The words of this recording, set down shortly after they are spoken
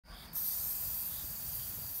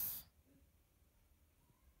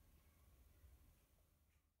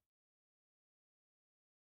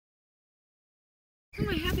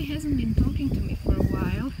My hubby hasn't been talking to me for a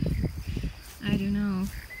while. I don't know.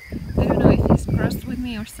 I don't know if he's crossed with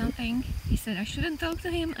me or something. He said I shouldn't talk to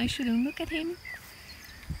him, I shouldn't look at him.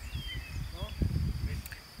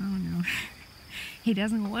 Oh no. He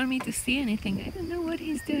doesn't want me to see anything. I don't know what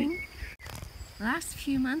he's doing. Last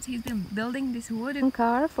few months he's been building this wooden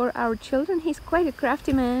car for our children. He's quite a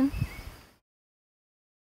crafty man.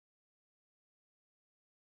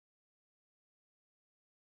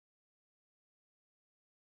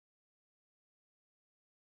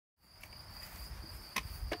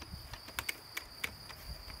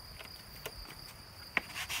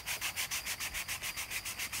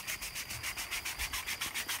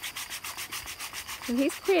 So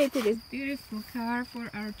he's created this beautiful car for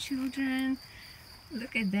our children.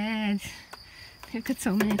 Look at that. Look at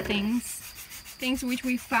so many things. Things which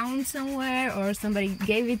we found somewhere, or somebody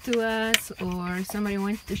gave it to us, or somebody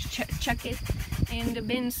wanted to chuck it in the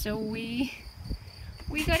bin, so we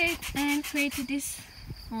got it and created this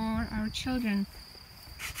for our children.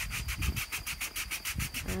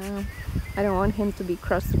 I don't want him to be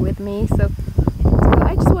cross with me, so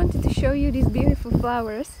I just wanted to show you these beautiful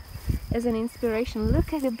flowers as an inspiration.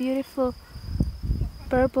 Look at the beautiful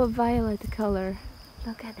purple violet color.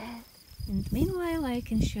 Look at that. And meanwhile I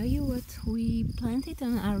can show you what we planted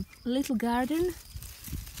on our little garden.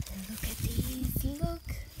 And look at these, look!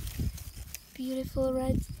 Beautiful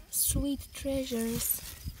red sweet treasures.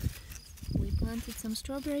 We planted some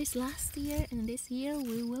strawberries last year, and this year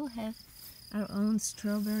we will have our own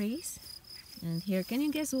strawberries. And here, can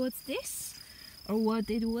you guess what's this? Or what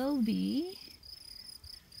it will be?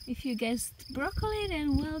 If you guessed broccoli,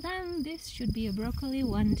 then well done. This should be a broccoli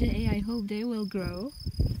one day. I hope they will grow.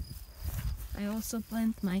 I also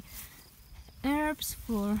plant my herbs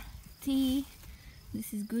for tea.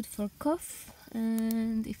 This is good for cough,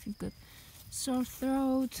 and if you've got sore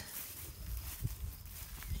throat.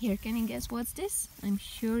 Here, can you guess what's this? I'm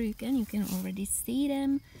sure you can already see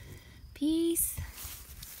them. Peas,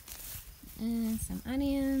 and some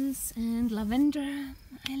onions, and lavender.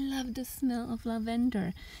 I love the smell of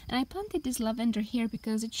lavender. And I planted this lavender here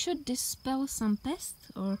because it should dispel some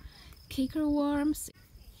pests or canker worms.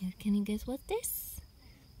 Here, can you guess what's this?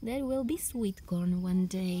 That will be sweet corn one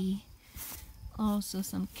day. Also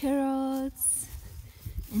some carrots.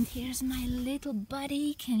 And here's my little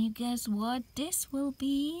buddy. Can you guess what this will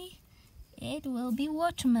be? It will be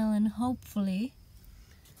watermelon, hopefully.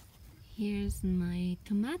 Here's my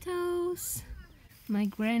tomatoes. My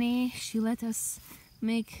granny, she let us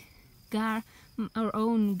make our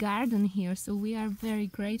own garden here, so we are very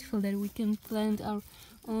grateful that we can plant our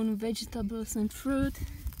own vegetables and fruit.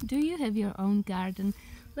 Do you have your own garden?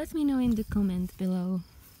 Let me know in the comment below.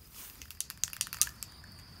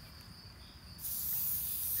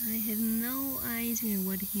 I have no idea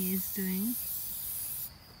what he is doing.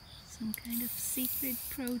 Some kind of secret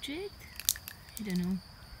project? I don't know.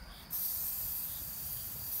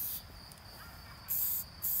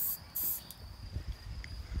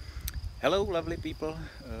 Hello lovely people,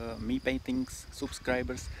 Mii Paintings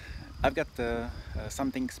subscribers. I've got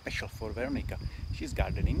something special for Veronika. She's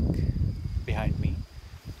gardening behind me,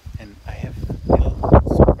 and I have a little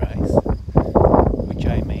surprise which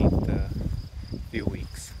I made a few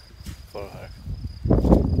weeks for her.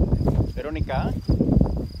 Veronika?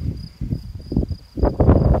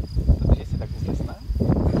 Protože jsi tak úžasná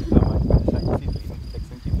a máš krásný sídlí, tak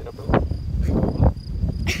jsem ti vyrobil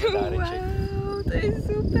dáreček. Wow, to je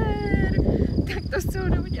super! Tak to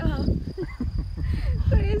Souda udělá.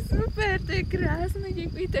 To je super, to je krásné,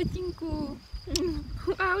 děkuji tatínku.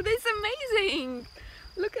 Wow, that's amazing!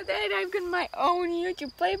 Look at that, I've got my own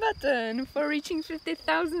YouTube play button for reaching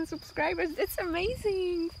 50,000 subscribers. That's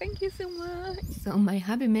amazing! Thank you so much! So my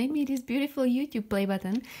hubby made me this beautiful YouTube play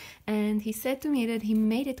button, and he said to me that he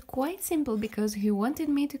made it quite simple because he wanted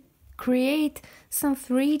me to create some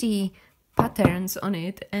 3D patterns on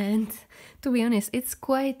it, and to be honest, it's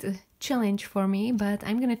quite a challenge for me, but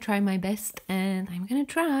I'm gonna try my best, and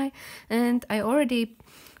I already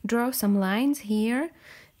draw some lines here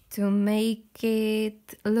to make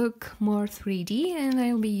it look more 3D, and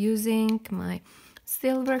I'll be using my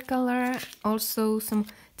silver color, also some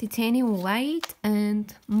titanium white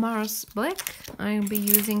and Mars black. I'll be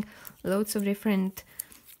using loads of different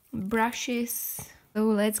brushes, so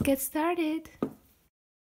let's get started.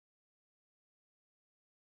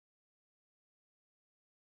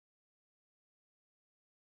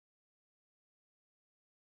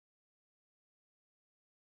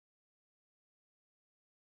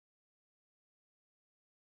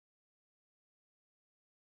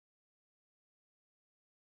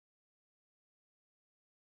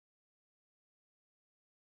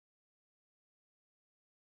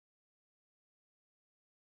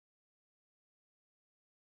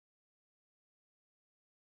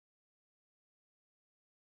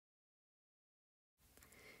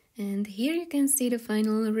 And here you can see the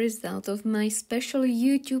final result of my special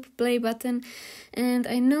YouTube play button. And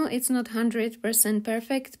I know it's not 100%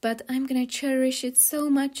 perfect, but I'm gonna cherish it so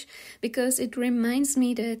much because it reminds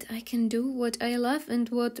me that I can do what I love and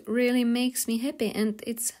what really makes me happy. And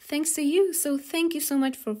it's thanks to you. So thank you so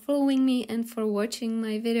much for following me and for watching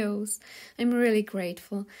my videos. I'm really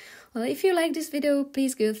grateful. Well, if you like this video,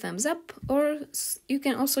 please give a thumbs up, or you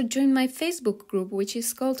can also join my Facebook group, which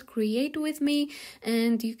is called Create With Me,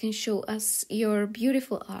 and you can show us your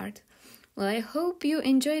beautiful art. Well, I hope you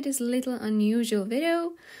enjoyed this little unusual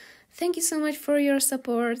video. Thank you so much for your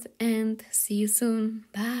support, and see you soon.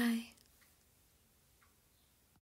 Bye!